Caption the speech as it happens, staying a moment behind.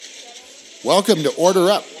Welcome to Order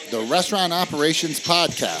Up, the Restaurant Operations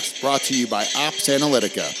Podcast, brought to you by Ops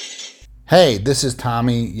Analytica. Hey, this is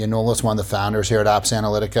Tommy Yanulis, one of the founders here at Ops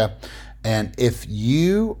Analytica. And if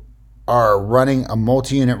you are running a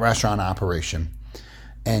multi-unit restaurant operation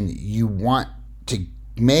and you want to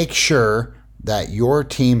make sure that your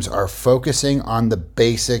teams are focusing on the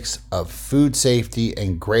basics of food safety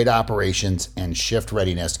and great operations and shift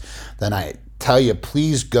readiness, then I tell you,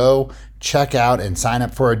 please go check out and sign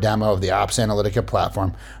up for a demo of the Ops Analytica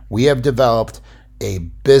platform. We have developed a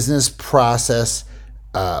business process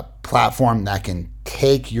platform that can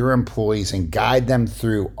take your employees and guide them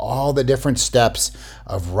through all the different steps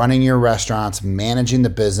of running your restaurants, managing the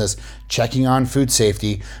business, checking on food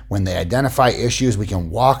safety. When they identify issues, we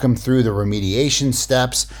can walk them through the remediation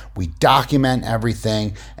steps. We document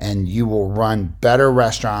everything, and you will run better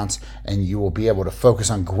restaurants, and you will be able to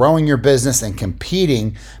focus on growing your business and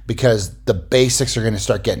competing because the basics are going to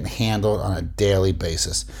start getting handled on a daily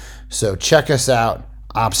basis. So check us out,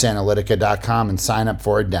 opsanalytica.com, and sign up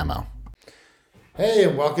for a demo. Hey,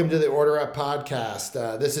 and welcome to the Order Up podcast.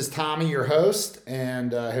 This is Tommy, your host,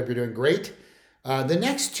 and I hope you're doing great. The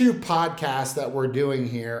next two podcasts that we're doing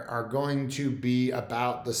here are going to be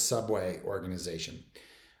about the Subway organization.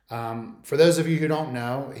 For those of you who don't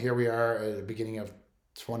know, here we are at the beginning of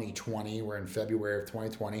 2020. We're in February of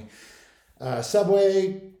 2020.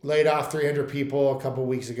 Subway laid off 300 people a couple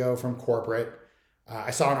weeks ago from corporate.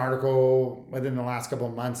 I saw an article within the last couple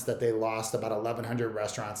of months that they lost about 1,100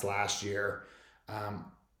 restaurants last year.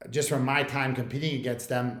 Just from my time competing against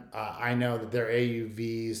them, I know that their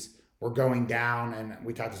AUVs were going down, and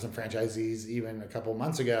we talked to some franchisees even a couple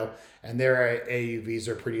months ago, and their AUVs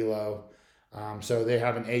are pretty low. So they're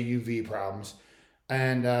having AUV problems.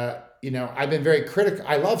 And, I've been very critical.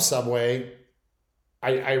 I love Subway.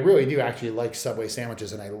 I really do actually like Subway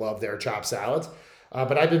sandwiches, and I love their chopped salads.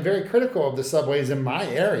 But I've been very critical of the Subways in my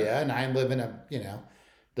area, and I live in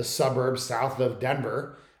the suburbs south of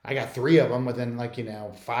Denver. I got 3 of them within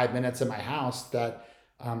 5 minutes of my house that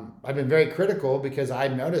I've been very critical because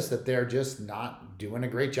I've noticed that they're just not doing a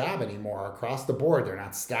great job anymore across the board. They're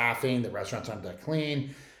not staffing, the restaurants aren't that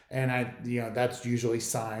clean. And that's usually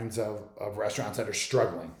signs of restaurants that are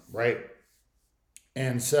struggling, right?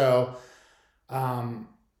 And so, and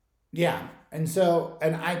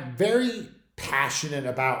I'm very passionate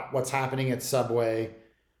about what's happening at Subway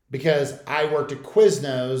because I worked at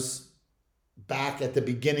Quiznos back at the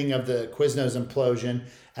beginning of the Quiznos implosion,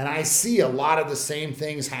 and I see a lot of the same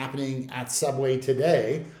things happening at Subway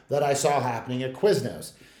today that I saw happening at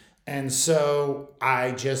Quiznos. And so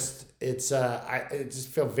I just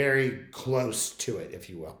feel very close to it, if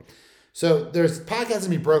you will. So there's podcast going to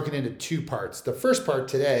be broken into 2 parts. The first part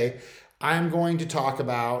today, I'm going to talk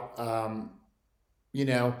about,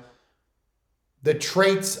 the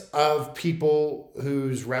traits of people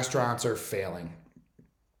whose restaurants are failing.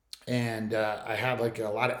 And I have a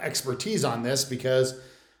lot of expertise on this because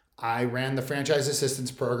I ran the franchise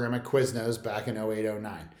assistance program at Quiznos back in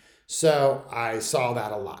 08-09. So I saw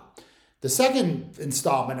that a lot. The second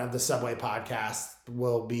installment of the Subway podcast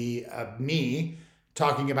will be me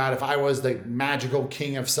talking about if I was the magical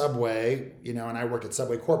king of Subway, and I worked at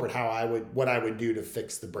Subway corporate, what I would do to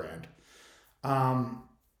fix the brand.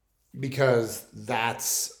 Because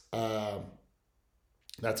that's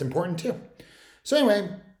important too. So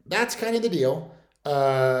anyway, that's kind of the deal.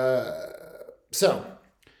 So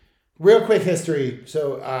real quick history.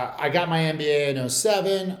 So I got my MBA in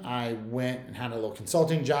 07. I went and had a little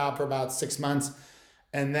consulting job for about 6 months.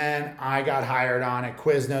 And then I got hired on at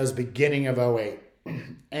Quiznos beginning of 08.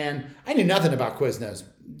 And I knew nothing about Quiznos.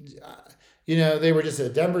 They were just a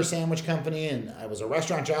Denver sandwich company, and I was a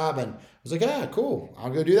restaurant job, and I was like, cool, I'll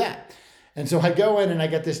go do that. And so I go in and I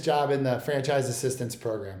get this job in the franchise assistance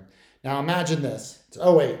program. Now imagine this, it's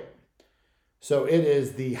 08. So it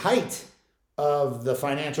is the height of the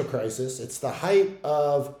financial crisis. It's the height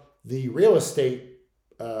of the real estate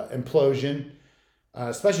implosion,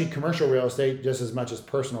 especially commercial real estate, just as much as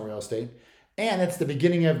personal real estate. And it's the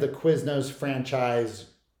beginning of the Quiznos franchise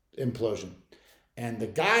implosion. And the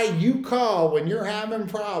guy you call when you're having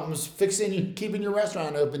problems keeping your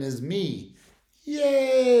restaurant open is me.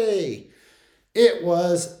 Yay! It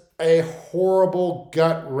was a horrible,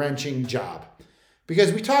 gut-wrenching job.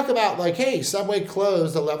 Because we talk about hey, Subway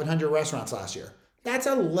closed 1,100 restaurants last year. That's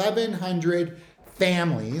 1,100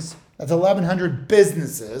 families. That's 1,100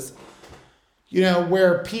 businesses,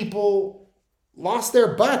 where people lost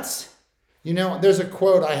their butts. There's a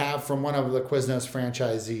quote I have from one of the Quiznos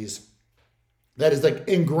franchisees that is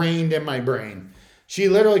ingrained in my brain. She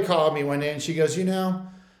literally called me one day and she goes,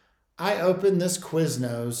 I opened this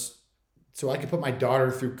Quiznos so I could put my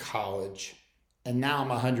daughter through college, and now I'm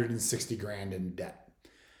 160 grand in debt.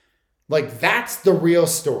 Like, that's the real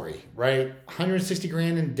story, right? 160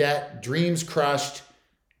 grand in debt, dreams crushed,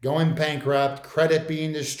 going bankrupt, credit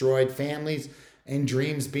being destroyed, families and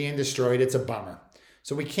dreams being destroyed. It's a bummer.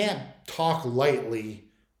 So we can't talk lightly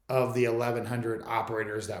of the 1,100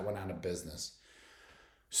 operators that went out of business.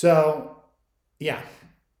 So, yeah.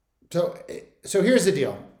 So here's the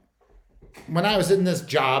deal. When I was in this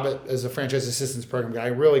job as a franchise assistance program guy,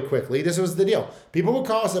 really quickly, this was the deal. People would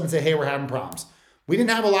call us up and say, hey, we're having problems. We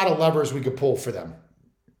didn't have a lot of levers we could pull for them.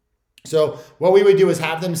 So what we would do is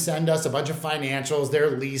have them send us a bunch of financials, their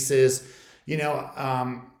leases, we'd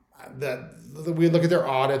look at their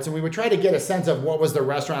audits, and we would try to get a sense of what was the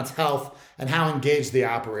restaurant's health and how engaged the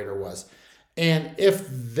operator was. And if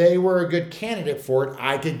they were a good candidate for it,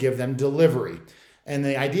 I could give them delivery. And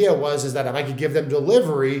the idea is that if I could give them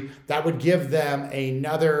delivery, that would give them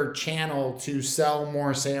another channel to sell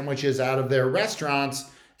more sandwiches out of their restaurants,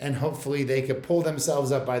 and hopefully they could pull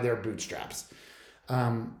themselves up by their bootstraps.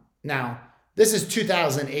 Now, this is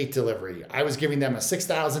 2008 delivery. I was giving them a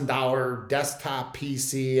 $6,000 desktop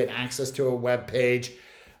PC and access to a web page.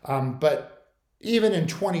 But even in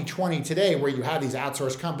 2020 today, where you have these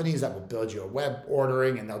outsourced companies that will build you a web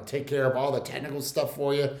ordering and they'll take care of all the technical stuff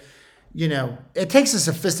for you, it takes a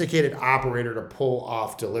sophisticated operator to pull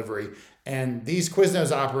off delivery. And these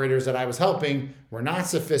Quiznos operators that I was helping were not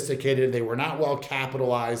sophisticated. They were not well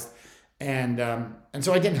capitalized. And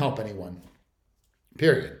so I didn't help anyone,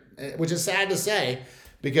 period. Which is sad to say,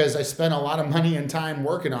 because I spent a lot of money and time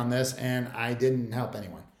working on this and I didn't help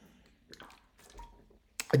anyone.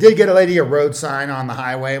 I did get a lady a road sign on the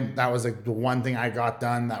highway. That was the one thing I got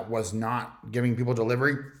done that was not giving people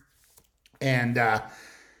delivery. And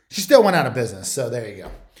she still went out of business. So there you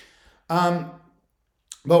go.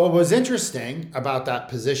 But what was interesting about that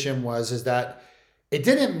position is that it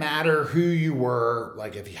didn't matter who you were,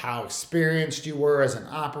 like how experienced you were as an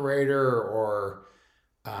operator, or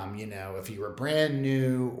if you were brand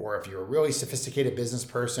new, or if you're a really sophisticated business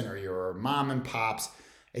person, or you're mom and pops.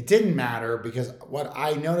 It didn't matter, because what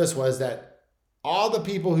I noticed was that all the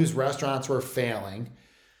people whose restaurants were failing,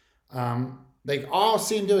 they all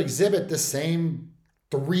seemed to exhibit the same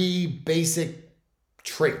 3 basic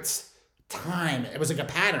traits. Time. It was like a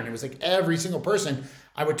pattern. It was like every single person,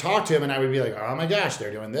 I would talk to him and I would be like, oh my gosh, they're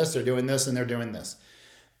doing this, and they're doing this.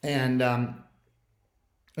 And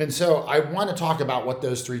so I want to talk about what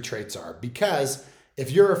those 3 traits are, because if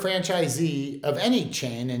you're a franchisee of any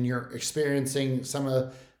chain and you're experiencing some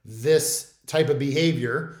of this type of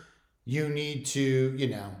behavior, you need to,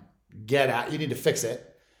 get out, you need to fix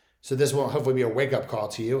it. So this will hopefully be a wake-up call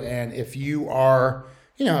to you. And if you are,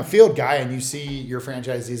 a field guy and you see your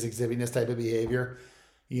franchisees exhibiting this type of behavior,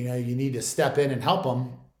 you need to step in and help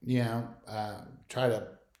them, try to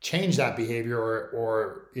change that behavior,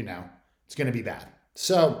 or it's going to be bad.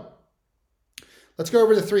 So let's go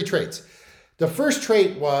over the 3 traits. The first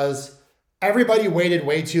trait was everybody waited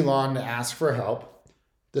way too long to ask for help.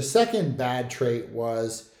 The second bad trait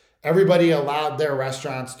was everybody allowed their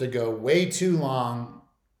restaurants to go way too long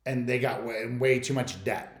and they got way too much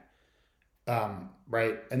debt.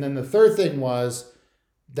 Right? And then the third thing was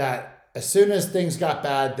that as soon as things got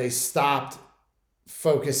bad, they stopped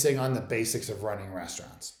focusing on the basics of running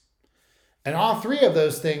restaurants. And all 3 of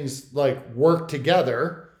those things work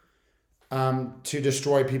together to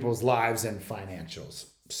destroy people's lives and financials.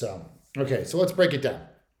 So let's break it down.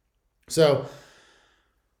 So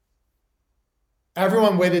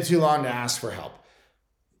everyone waited too long to ask for help.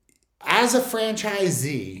 As a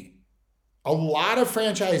franchisee, a lot of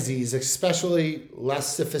franchisees, especially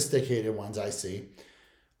less sophisticated ones I see,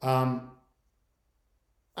 I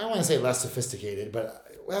don't want to say less sophisticated, but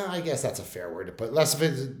I guess that's a fair word to put. Less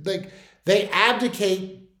sophisticated, they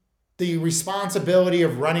abdicate the responsibility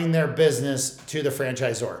of running their business to the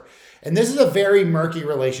franchisor. And this is a very murky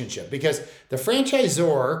relationship, because the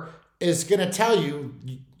franchisor is going to tell you,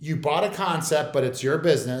 you bought a concept, but it's your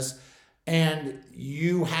business, and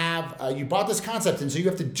you bought this concept, and so you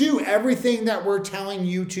have to do everything that we're telling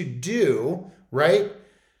you to do, right?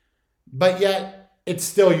 But yet it's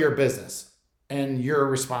still your business, and you're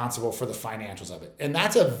responsible for the financials of it. And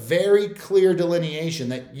that's a very clear delineation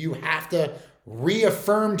that you have to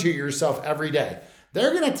reaffirm to yourself every day.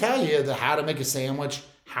 They're going to tell you how to make a sandwich,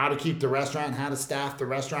 how to keep the restaurant, how to staff the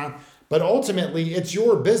restaurant, but ultimately it's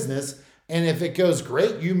your business. And if it goes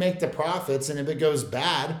great, you make the profits. And if it goes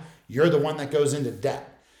bad, you're the one that goes into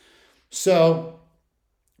debt. So,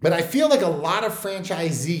 but I feel like a lot of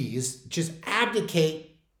franchisees just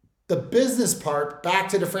abdicate the business part back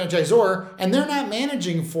to the franchisor, and they're not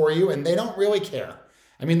managing for you, and they don't really care.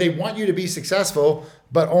 I mean, they want you to be successful,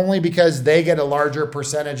 but only because they get a larger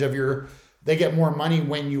percentage of they get more money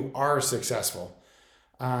when you are successful.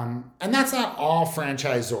 And that's not all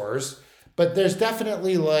franchisors, but there's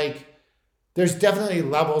definitely levels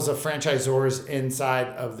of franchisors inside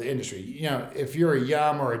of the industry. You know, if you're a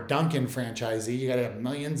Yum or a Dunkin' franchisee, you got to have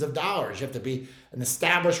millions of dollars. You have to be an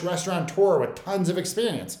established restaurateur with tons of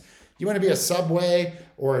experience. You want to be a Subway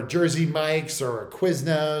or a Jersey Mike's or a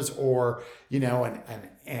Quiznos or, you know, an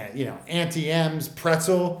Auntie M's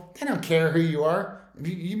Pretzel. They don't care who you are.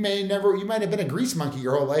 You might have been a grease monkey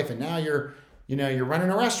your whole life, and now you're running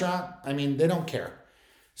a restaurant. I mean, they don't care.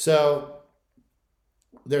 So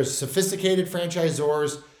there's sophisticated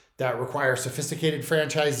franchisors that require sophisticated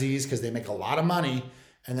franchisees because they make a lot of money.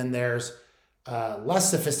 And then there's less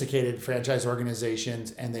sophisticated franchise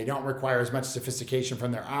organizations, and they don't require as much sophistication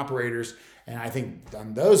from their operators. And I think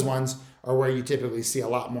those ones are where you typically see a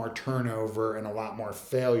lot more turnover and a lot more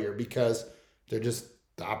failure because the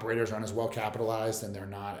operators aren't as well capitalized and they're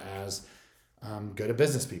not as good at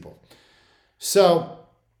business people. So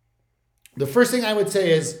the first thing I would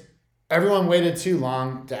say is everyone waited too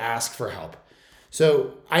long to ask for help.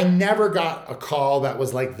 So I never got a call that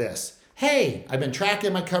was like this. Hey, I've been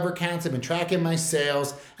tracking my cover counts, I've been tracking my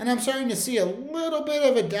sales, and I'm starting to see a little bit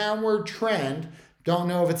of a downward trend. Don't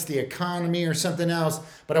know if it's the economy or something else,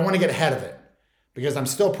 but I want to get ahead of it because I'm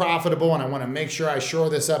still profitable and I want to make sure I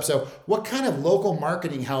shore this up. So what kind of local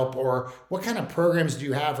marketing help or what kind of programs do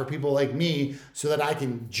you have for people like me so that I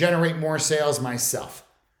can generate more sales myself?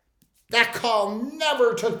 That call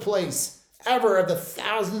never took place, ever. Of the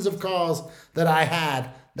thousands of calls that I had,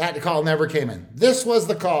 that call never came in. This was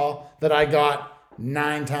the call that I got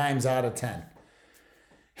 9 times out of 10.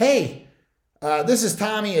 Hey, this is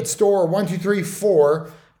Tommy at store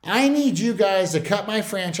 1234. I need you guys to cut my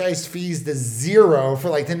franchise fees to 0 for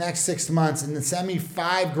like the next 6 months and then send me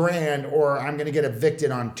 $5,000 or I'm going to get evicted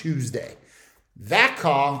on Tuesday. That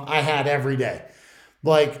call I had every day.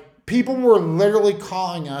 Like, people were literally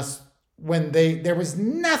calling us when there was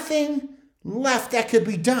nothing left that could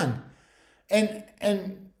be done. And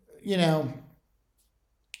you know,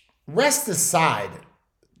 rest aside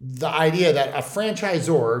the idea that a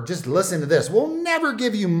franchisor, just listen to this, will never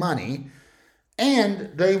give you money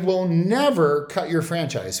and they will never cut your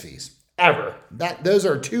franchise fees, ever. Those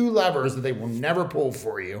are 2 levers that they will never pull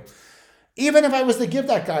for you. Even if I was to give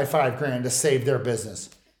that guy $5,000 to save their business,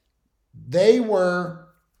 that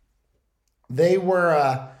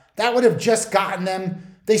would have just gotten them.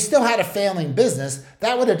 They still had a failing business.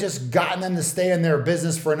 That would have just gotten them to stay in their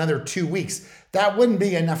business for another 2 weeks. That wouldn't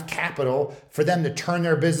be enough capital for them to turn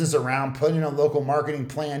their business around, put in a local marketing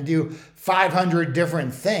plan, do 500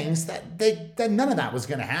 different things. That none of that was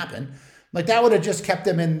going to happen. Like, that would have just kept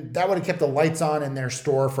that would have kept the lights on in their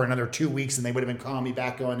store for another 2 weeks, and they would have been calling me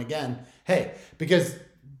back going again. Hey, because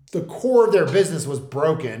the core of their business was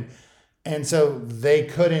broken, and so they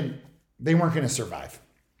weren't going to survive.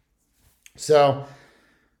 So,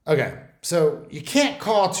 okay, so you can't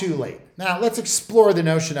call too late. Now, let's explore the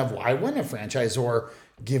notion of why wouldn't a franchisor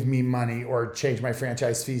give me money or change my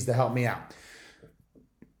franchise fees to help me out?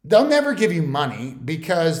 They'll never give you money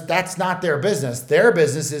because that's not their business. Their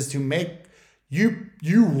business is to make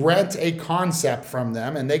you rent a concept from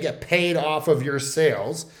them and they get paid off of your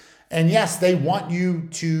sales. And yes, they want you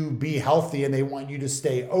to be healthy and they want you to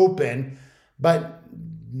stay open, but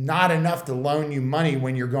not enough to loan you money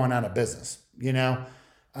when you're going out of business,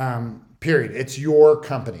 period. It's your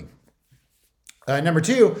company. Number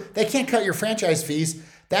 2, they can't cut your franchise fees.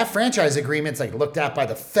 That franchise agreement's like looked at by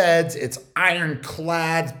the feds. It's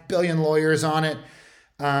ironclad, billion lawyers on it.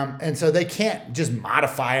 And so they can't just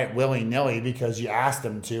modify it willy-nilly because you asked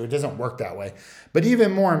them to. It doesn't work that way. But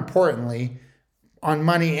even more importantly, on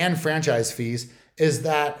money and franchise fees, is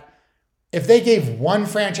that if they gave one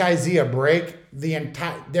franchisee a break, the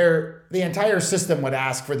entire system would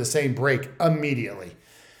ask for the same break immediately.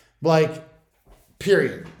 Like,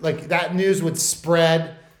 period. Like, that news would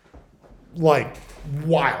spread like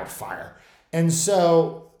wildfire. And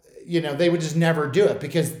so, they would just never do it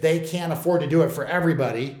because they can't afford to do it for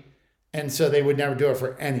everybody. And so they would never do it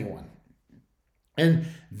for anyone. And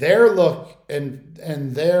their look and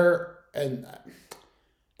their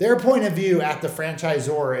point of view at the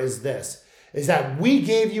franchisor is this, is that we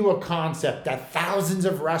gave you a concept that thousands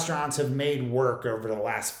of restaurants have made work over the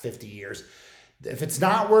last 50 years. If it's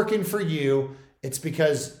not working for you, it's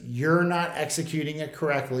because you're not executing it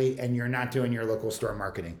correctly and you're not doing your local store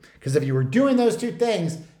marketing. Because if you were doing those 2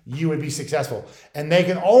 things, you would be successful. And they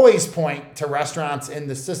can always point to restaurants in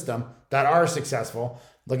the system that are successful.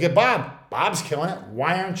 Look at Bob. Bob's killing it.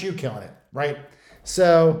 Why aren't you killing it? Right?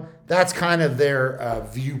 So that's kind of their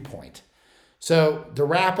viewpoint. So to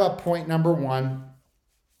wrap up, point number one,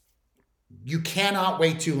 you cannot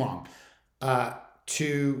wait too long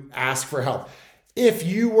to ask for help. If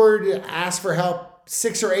you were to ask for help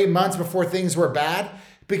 6 or 8 months before things were bad,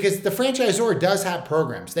 because the franchisor does have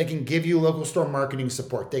programs. They can give you local store marketing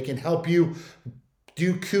support. They can help you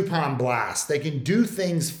do coupon blasts. They can do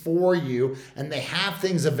things for you, and they have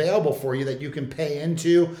things available for you that you can pay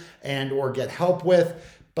into and or get help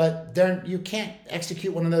with. But then you can't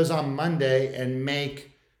execute one of those on Monday and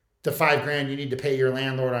make the $5,000 you need to pay your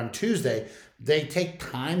landlord on Tuesday. They take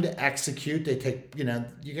time to execute. They take, you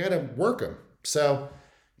got to work them. So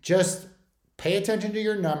just pay attention to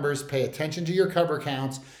your numbers, pay attention to your cover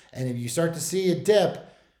counts. And if you start to see a dip,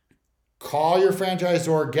 call your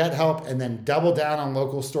franchisor, get help, and then double down on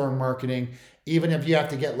local store marketing. Even if you have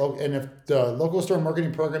to get local, and if the local store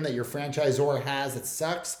marketing program that your franchisor has, it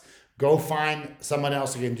sucks, go find someone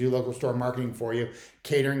else who can do local store marketing for you,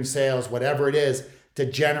 catering, sales, whatever it is, to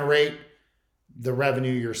generate the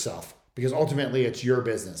revenue yourself, because ultimately it's your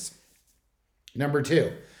business. Number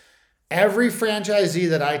two, every franchisee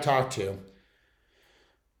that I talked to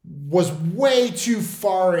was way too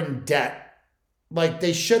far in debt. Like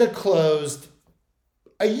they should have closed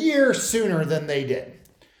a year sooner than they did.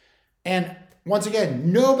 And once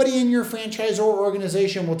again, nobody in your franchisor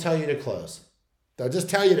organization will tell you to close. They'll just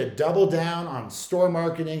tell you to double down on store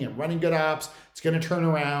marketing and running good ops. It's going to turn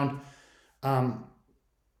around.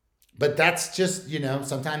 But that's just,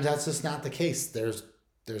 sometimes that's just not the case. There's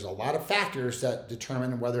a lot of factors that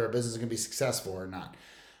determine whether a business is going to be successful or not.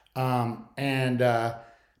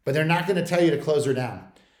 But they're not going to tell you to close her down.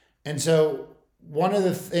 And so one of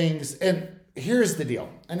the things, and here's the deal,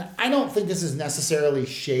 and I don't think this is necessarily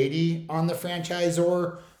shady on the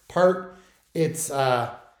franchisor part. It's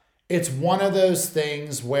one of those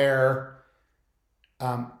things where,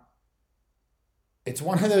 it's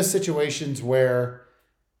one of those situations where,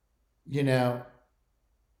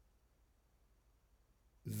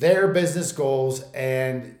 their business goals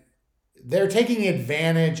and they're taking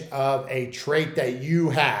advantage of a trait that you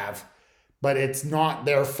have, but it's not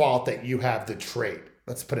their fault that you have the trait.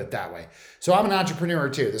 Let's put it that way. So I'm an entrepreneur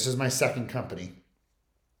too. This is my second company,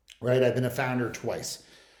 right? I've been a founder twice.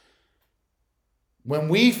 When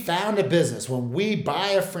we found a business, when we buy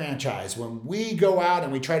a franchise, when we go out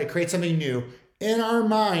and we try to create something new, in our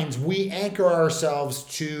minds, we anchor ourselves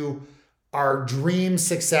to our dream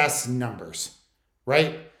success numbers,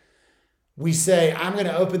 right? We say, I'm going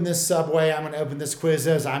to open this Subway, I'm going to open this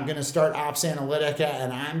Quiznos, I'm going to start Ops Analytica,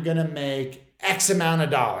 and I'm going to make X amount of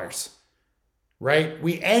dollars, right?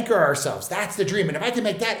 We anchor ourselves. That's the dream. And if I can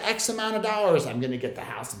make that X amount of dollars, I'm going to get the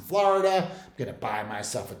house in Florida, I'm going to buy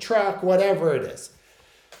myself a truck, whatever it is.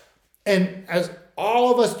 And as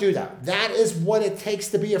all of us do that, that is what it takes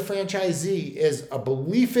to be a franchisee, is a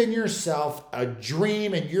belief in yourself, a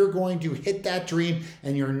dream, and you're going to hit that dream,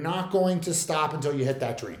 and you're not going to stop until you hit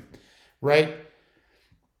that dream, right?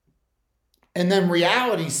 And then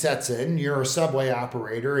reality sets in. You're a Subway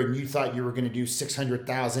operator and you thought you were going to do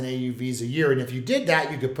 600,000 AUVs a year. And if you did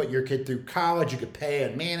that, you could put your kid through college, you could pay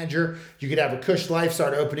a manager, you could have a cush life,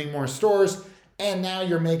 start opening more stores. And now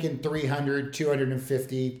you're making 300,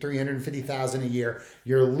 250, 350,000 a year.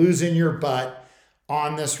 You're losing your butt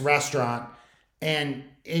on this restaurant. And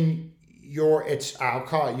in your, I'll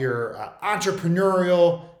call it your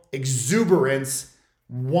entrepreneurial exuberance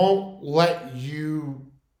won't let you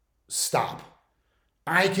stop.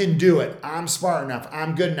 I can do it. I'm smart enough.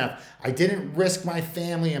 I'm good enough. I didn't risk my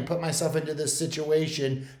family and put myself into this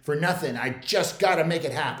situation for nothing. I just got to make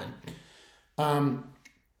it happen.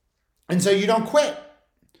 And so you don't quit.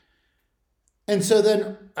 And so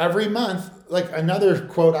then every month, like another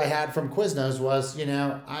quote I had from Quiznos was,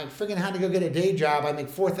 I freaking had to go get a day job. I make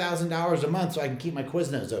 $4,000 a month so I can keep my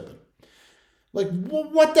Quiznos open. Like,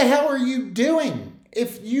 what the hell are you doing?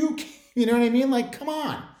 If you know what I mean? Like, come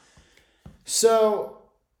on. So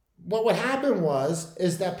what would happen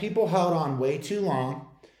is that people held on way too long.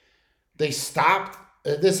 They stopped.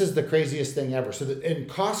 This is the craziest thing ever. So in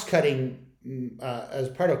cost cutting, as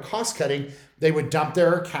part of cost cutting, they would dump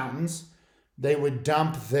their accountants. They would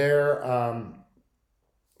dump their, accountants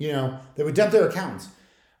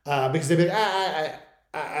because they'd be, I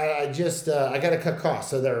got to cut costs.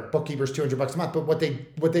 So their bookkeeper's $200 a month. But what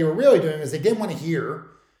they were really doing is they didn't want to hear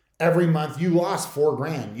every month you lost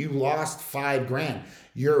 $4,000, you lost $5,000,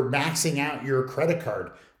 you're maxing out your credit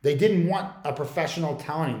card. They didn't want a professional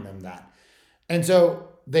telling them that. And so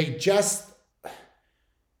they just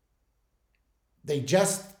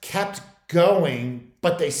kept going,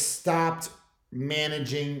 but they stopped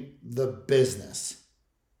managing the business.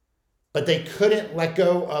 but they couldn't let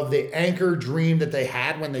go of the anchor dream that they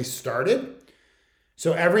had when they started.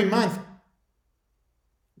 So every month,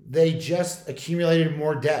 they just accumulated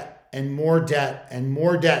more debt and more debt and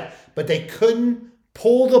more debt, but they couldn't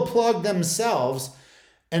pull the plug themselves.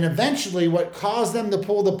 And eventually, what caused them to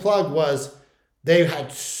pull the plug was they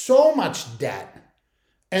had so much debt,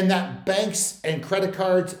 and that banks and credit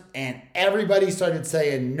cards and everybody started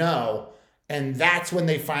saying no. And that's when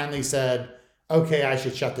they finally said, okay, I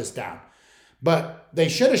should shut this down. But they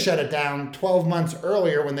should have shut it down 12 months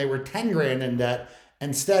earlier when they were 10 grand in debt.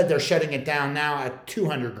 Instead, they're shutting it down now at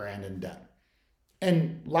 200 grand in debt.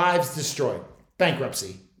 And lives destroyed,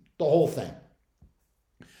 bankruptcy, the whole thing.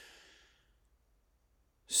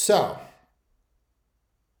 So,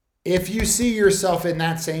 if you see yourself in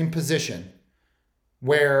that same position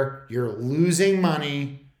where you're losing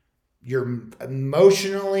money, you're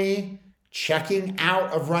emotionally checking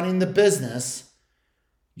out of running the business,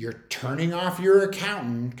 you're turning off your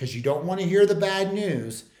accountant because you don't want to hear the bad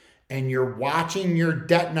news, and you're watching your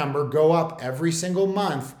debt number go up every single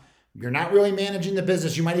month, you're not really managing the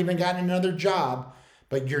business. You might even gotten another job,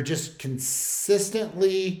 but you're just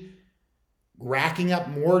consistently racking up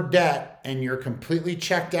more debt, and you're completely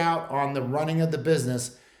checked out on the running of the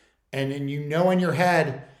business. And then in your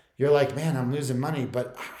head, you're like, man, I'm losing money,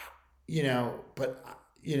 but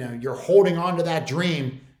you're holding on to that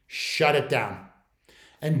dream. Shut it down.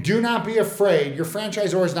 And do not be afraid. Your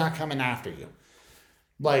franchisor is not coming after you.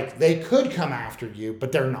 Like, they could come after you,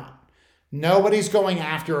 but they're not. Nobody's going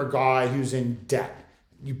after a guy who's in debt.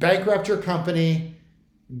 You bankrupt your company,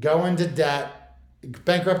 go into debt,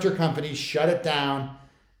 bankrupt your company, shut it down,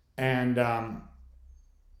 and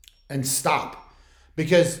stop.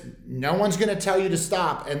 Because no one's going to tell you to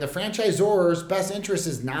stop. And the franchisor's best interest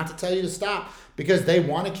is not to tell you to stop, because they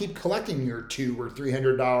want to keep collecting your $200 or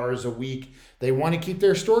 $300 a week. They want to keep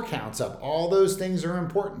their store counts up. All those things are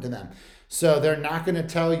important to them. So they're not going to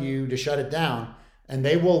tell you to shut it down, and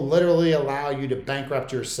they will literally allow you to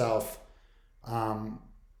bankrupt yourself, and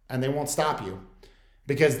they won't stop you,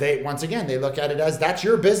 because they look at it as that's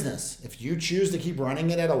your business. If you choose to keep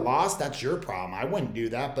running it at a loss, that's your problem. I wouldn't do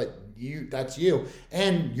that, but that's you.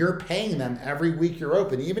 And you're paying them every week you're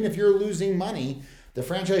open. Even if you're losing money, the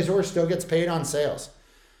franchisor still gets paid on sales.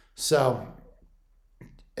 So,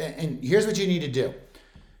 and here's what you need to do.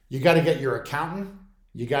 You got to get your accountant.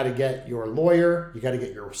 You got to get your lawyer. You got to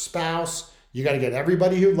get your spouse. You got to get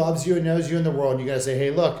everybody who loves you and knows you in the world. And you got to say, hey,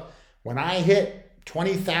 look, when I hit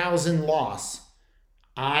 20,000 loss,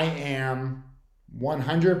 I am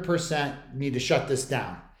 100% need to shut this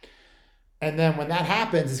down. And then when that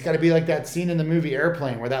happens, it's got to be like that scene in the movie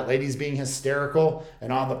Airplane where that lady's being hysterical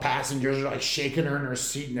and all the passengers are like shaking her in her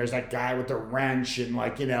seat, and there's that guy with the wrench, and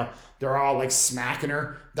they're all like smacking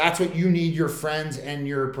her. That's what you need your friends and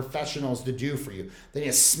your professionals to do for you. They need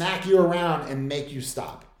to smack you around and make you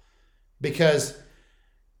stop. Because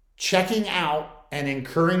checking out and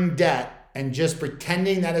incurring debt and just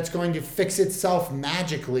pretending that it's going to fix itself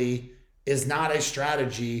magically is not a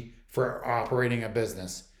strategy for operating a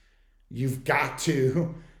business. You've got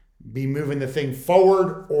to be moving the thing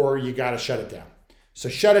forward, or you got to shut it down. So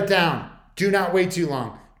shut it down. Do not wait too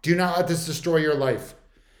long. Do not let this destroy your life.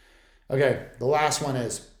 Okay, the last one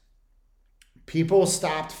is people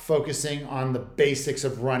stopped focusing on the basics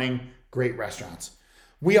of running great restaurants.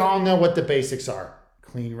 We all know what the basics are.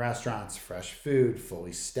 Clean restaurants, fresh food,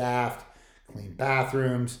 fully staffed, clean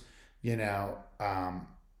bathrooms,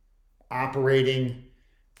 operating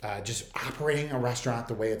a restaurant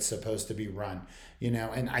the way it's supposed to be run,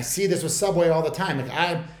 and I see this with Subway all the time. Like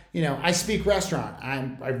I speak restaurant.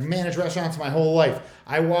 I've managed restaurants my whole life.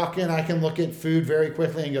 I walk in, I can look at food very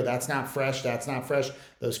quickly and go, that's not fresh. That's not fresh.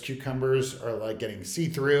 Those cucumbers are like getting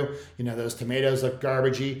see-through. Those tomatoes look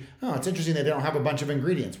garbagey. Oh, it's interesting that they don't have a bunch of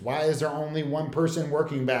ingredients. Why is there only one person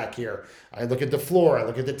working back here? I look at the floor. I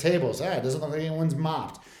look at the tables. It doesn't look like anyone's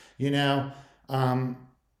mopped. I'm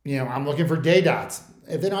looking for day dots.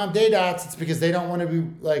 If they don't have day dots, it's because they don't want to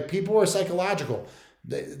be people are psychological.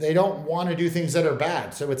 They don't want to do things that are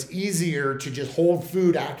bad. So it's easier to just hold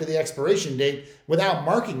food after the expiration date without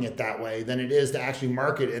marking it that way than it is to actually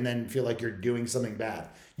mark it and then feel like you're doing something bad.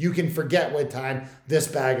 You can forget what time this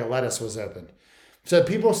bag of lettuce was opened. So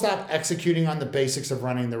people stop executing on the basics of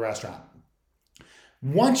running the restaurant.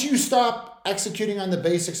 Once you stop executing on the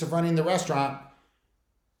basics of running the restaurant,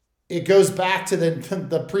 it goes back to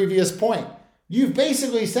the previous point. You've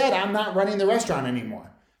basically said, I'm not running the restaurant anymore.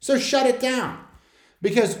 So shut it down.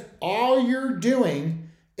 Because all you're doing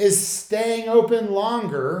is staying open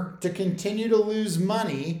longer to continue to lose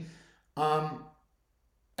money.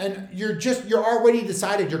 And you're already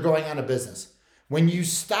decided you're going out of business. When you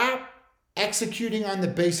stop executing on the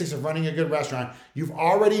basics of running a good restaurant, you've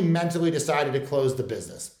already mentally decided to close the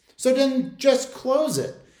business. So then just close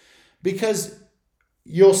it, because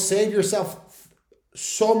you'll save yourself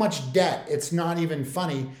so much debt. It's not even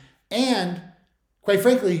funny. And quite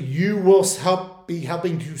frankly, you will be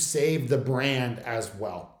helping to save the brand as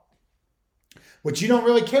well, which you don't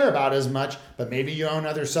really care about as much, but maybe you own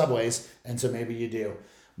other Subways, and so maybe you do.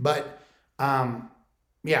 But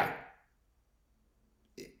yeah,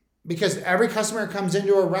 because every customer comes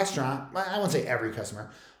into a restaurant, I won't say every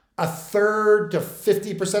customer, a third to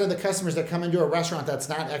 50% of the customers that come into a restaurant that's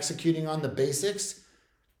not executing on the basics,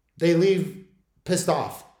 they leave pissed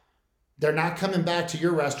off. They're not coming back to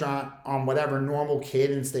your restaurant on whatever normal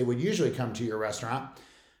cadence they would usually come to your restaurant.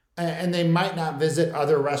 And they might not visit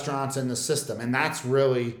other restaurants in the system. And that's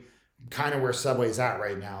really kind of where Subway's at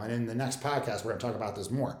right now. And in the next podcast, we're going to talk about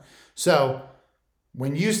this more. So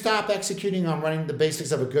when you stop executing on running the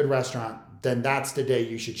basics of a good restaurant, then that's the day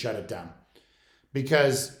you should shut it down,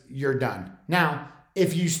 because you're done. Now,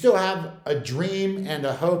 if you still have a dream and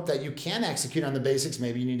a hope that you can execute on the basics,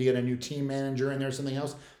 maybe you need to get a new team manager in there or something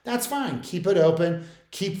else, that's fine. Keep it open,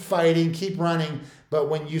 keep fighting, keep running. But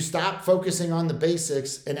when you stop focusing on the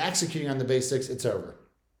basics and executing on the basics, it's over.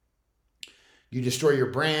 You destroy your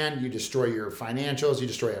brand, you destroy your financials, you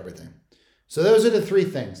destroy everything. So those are the three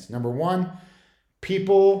things. Number one,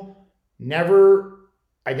 people never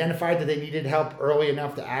identified that they needed help early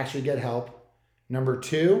enough to actually get help. Number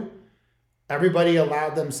two, everybody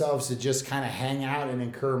allowed themselves to just kind of hang out and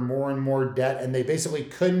incur more and more debt. And they basically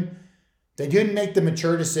didn't make the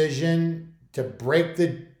mature decision to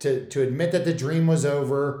to admit that the dream was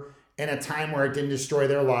over in a time where it didn't destroy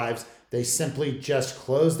their lives. They simply just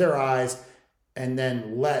closed their eyes and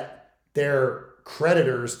then let their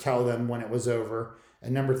creditors tell them when it was over.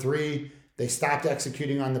 And number three, they stopped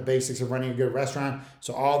executing on the basics of running a good restaurant.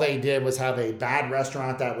 So all they did was have a bad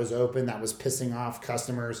restaurant that was open, that was pissing off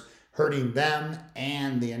customers, hurting them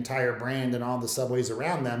and the entire brand and all the Subways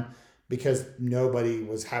around them, because nobody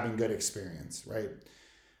was having good experience, right?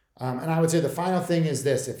 And I would say the final thing is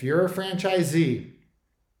this: if you're a franchisee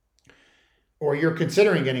or you're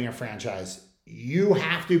considering getting a franchise, you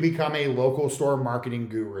have to become a local store marketing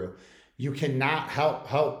guru. You cannot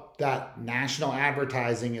help that national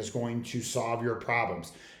advertising is going to solve your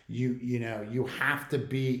problems. You have to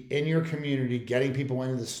be in your community, getting people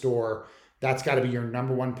into the store. That's got to be your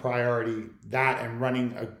number one priority, that and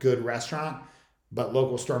running a good restaurant, but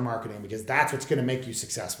local store marketing, because that's what's going to make you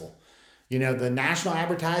successful. The national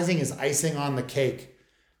advertising is icing on the cake.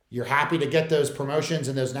 You're happy to get those promotions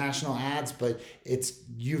and those national ads, but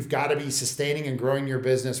you've got to be sustaining and growing your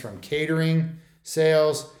business from catering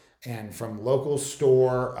sales and from local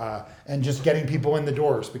store and just getting people in the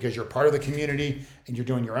doors, because you're part of the community and you're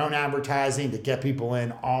doing your own advertising to get people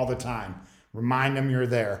in all the time. Remind them you're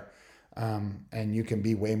there. And you can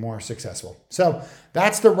be way more successful. So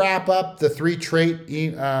that's the wrap up, the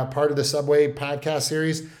 3-trait part of the Subway podcast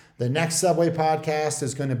series. The next Subway podcast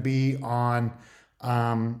is going to be on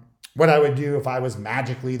what I would do if I was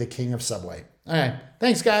magically the king of Subway. All right.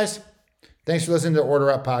 Thanks, guys. Thanks for listening to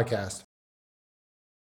Order Up Podcast.